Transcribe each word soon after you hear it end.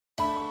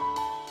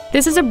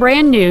This is a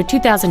brand new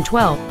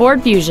 2012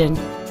 Ford Fusion.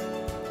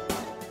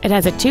 It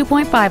has a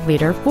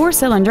 2.5-liter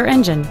four-cylinder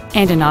engine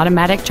and an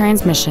automatic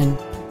transmission.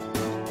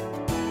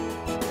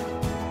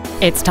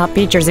 Its top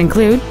features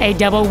include a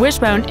double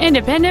wishbone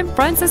independent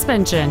front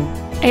suspension,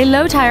 a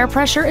low tire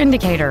pressure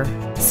indicator,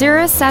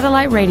 Sirius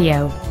satellite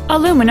radio,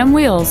 aluminum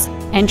wheels,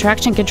 and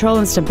traction control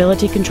and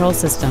stability control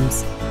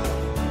systems.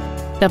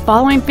 The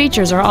following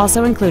features are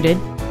also included: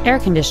 air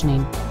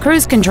conditioning,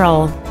 cruise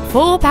control,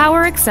 full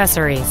power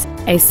accessories,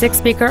 a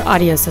 6-speaker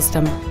audio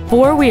system,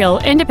 4-wheel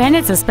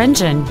independent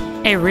suspension,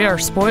 a rear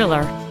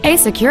spoiler, a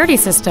security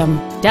system,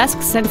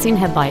 dusk sensing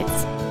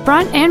headlights,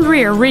 front and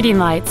rear reading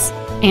lights,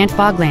 and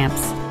fog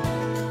lamps.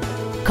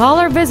 Call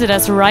or visit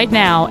us right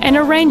now and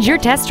arrange your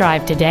test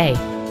drive today.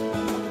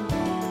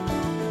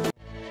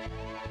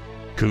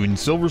 Koons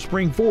Silver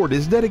Spring Ford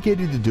is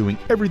dedicated to doing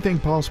everything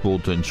possible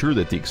to ensure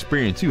that the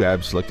experience you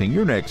have selecting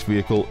your next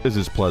vehicle is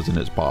as pleasant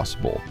as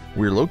possible.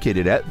 We're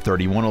located at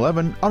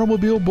 3111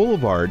 Automobile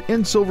Boulevard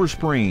in Silver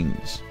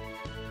Springs.